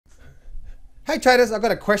Hey traders, I've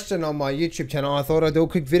got a question on my YouTube channel. I thought I'd do a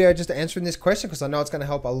quick video just answering this question because I know it's going to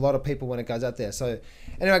help a lot of people when it goes out there. So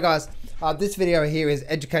anyway guys, this video here is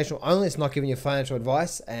educational only. It's not giving you financial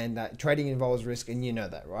advice, and trading involves risk, and you know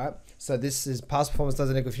that, right? So this is past performance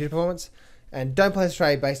doesn't equal future performance, and don't place a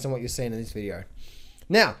trade based on what you're seeing in this video.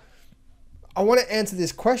 Now, I want to answer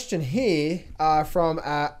this question here from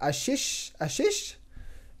Ashish,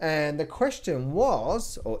 and the question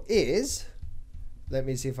was, or is, let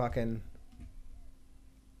me see if I can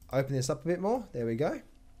open this up a bit more. There we go.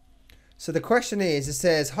 So the question is, it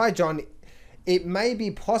says, hi John, it may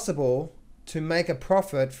be possible to make a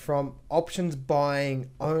profit from options buying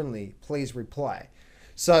only. Please reply.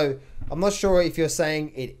 So I'm not sure if you're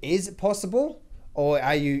saying it is possible, or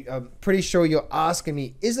are you pretty sure you're asking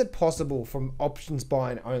me, is it possible from options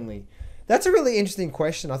buying only? That's a really interesting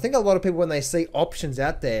question. I think a lot of people, when they see options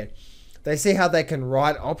out there, they see how they can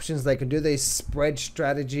write options, they can do these spread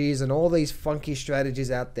strategies and all these funky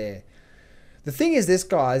strategies out there. The thing is this,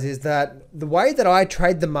 guys, is that the way that I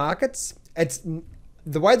trade the markets, I've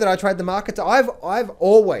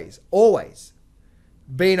always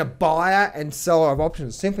been a buyer and seller of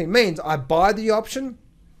options. Simply means I buy the option,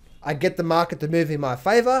 I get the market to move in my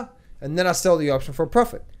favor, and then I sell the option for a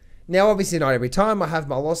profit. Now, obviously not every time, I have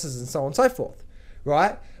my losses and so on and so forth,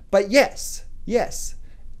 right? But yes,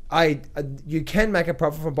 you can make a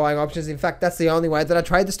profit from buying options. In fact, that's the only way that I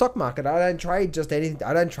trade the stock market. I don't trade just anything.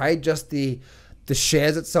 I don't trade just the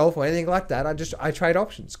shares itself or anything like that. I trade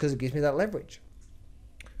options because it gives me that leverage.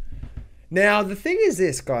 Now, the thing is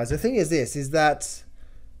this, guys. The thing is this, is that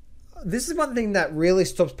this is one thing that really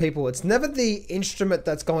stops people. It's never the instrument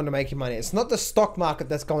that's going to make you money. It's not the stock market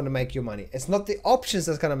that's going to make you money. It's not the options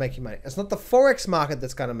that's going to make you money. It's not the Forex market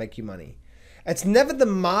that's going to make you money. It's never the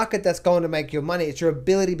market that's going to make your money. It's your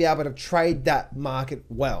ability to be able to trade that market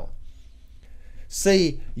well.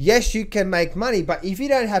 See, yes, you can make money, but if you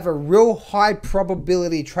don't have a real high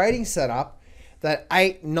probability trading setup, that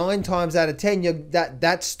 8, 9 times out of 10,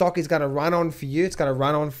 that stock is going to run on for you. It's going to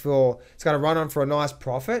run on for a nice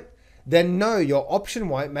profit. Then no, your option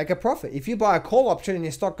won't make a profit. If you buy a call option and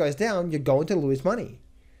your stock goes down, you're going to lose money.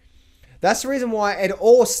 That's the reason why it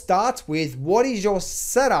all starts with, what is your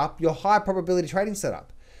setup, your high probability trading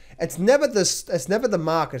setup? It's never the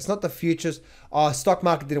market. It's not the futures. Oh, stock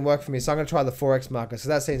market didn't work for me, so I'm going to try the Forex market. So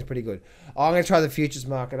that seems pretty good. Oh, I'm going to try the futures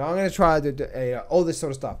market. I'm going to try all this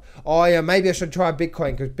sort of stuff. Oh yeah, maybe I should try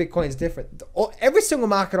Bitcoin because Bitcoin's different. Every single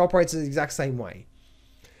market operates the exact same way.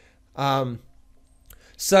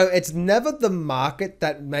 So it's never the market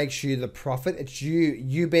that makes you the profit. It's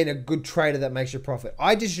you being a good trader that makes you profit.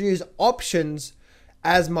 I just use options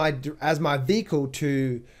as my vehicle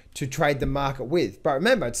to trade the market with. But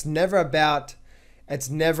remember, it's never about the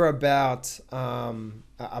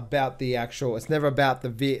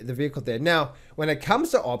vehicle there. Now, when it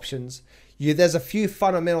comes to options, there's a few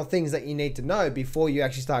fundamental things that you need to know before you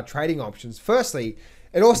actually start trading options. Firstly,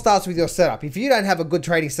 it all starts with your setup. If you don't have a good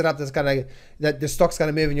trading setup that the stock's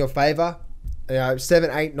gonna move in your favor, 7,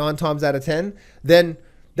 8, 9 times out of 10, then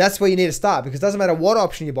that's where you need to start, because it doesn't matter what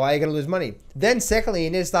option you buy, you're gonna lose money. Then secondly, you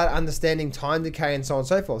need to start understanding time decay and so on and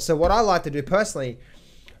so forth. So what I like to do personally,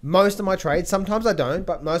 most of my trades, sometimes I don't,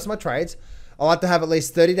 but most of my trades, I like to have at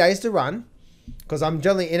least 30 days to run, because I'm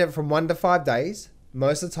generally in it from 1 to 5 days,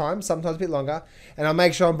 most of the time, sometimes a bit longer, and I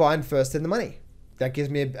make sure I'm buying first in the money. That gives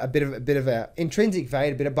me a bit of a intrinsic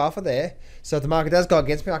value, a bit of buffer there. So if the market does go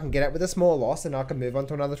against me, I can get out with a small loss and I can move on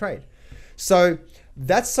to another trade. So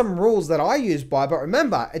that's some rules that I use by. But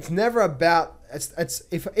remember, it's never about,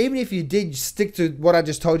 even if you did stick to what I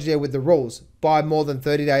just told you there with the rules, buy more than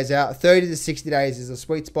 30 days out, 30 to 60 days is a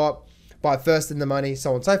sweet spot, buy first in the money,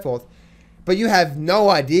 so on and so forth. But you have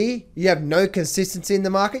no idea, you have no consistency in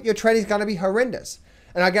the market, your trading is going to be horrendous.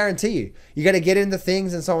 And I guarantee you're going to get into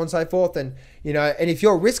things and so on and so forth. And, and if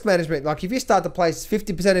your risk management, like if you start to place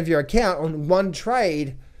 50% of your account on one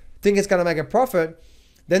trade, think it's going to make a profit,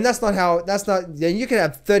 then then you can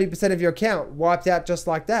have 30% of your account wiped out just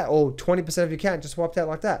like that, or 20% of your account just wiped out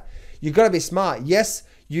like that. You've got to be smart. Yes,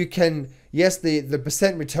 you can, yes, the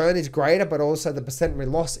percent return is greater, but also the percent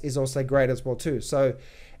loss is also greater as well too. So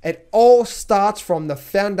it all starts from the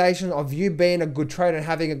foundation of you being a good trader and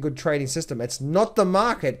having a good trading system. It's not the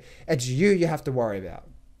market, it's you have to worry about.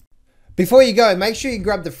 Before you go, make sure you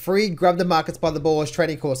grab the free Grab the Markets by the Balls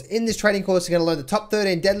training course. In this training course, you're going to learn the top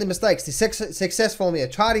 13 deadly mistakes, the success formula,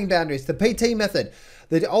 charting boundaries, the PT method,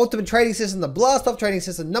 the ultimate trading system, the blast off trading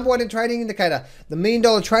system, #1 in trading indicator, the $1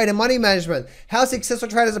 million trade and money management, how successful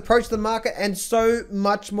traders approach the market, and so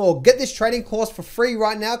much more. Get this training course for free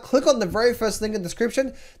right now. Click on the very first link in the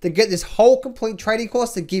description to get this whole complete trading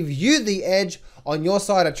course to give you the edge on your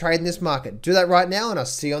side of trading this market. Do that right now, and I'll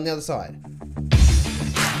see you on the other side.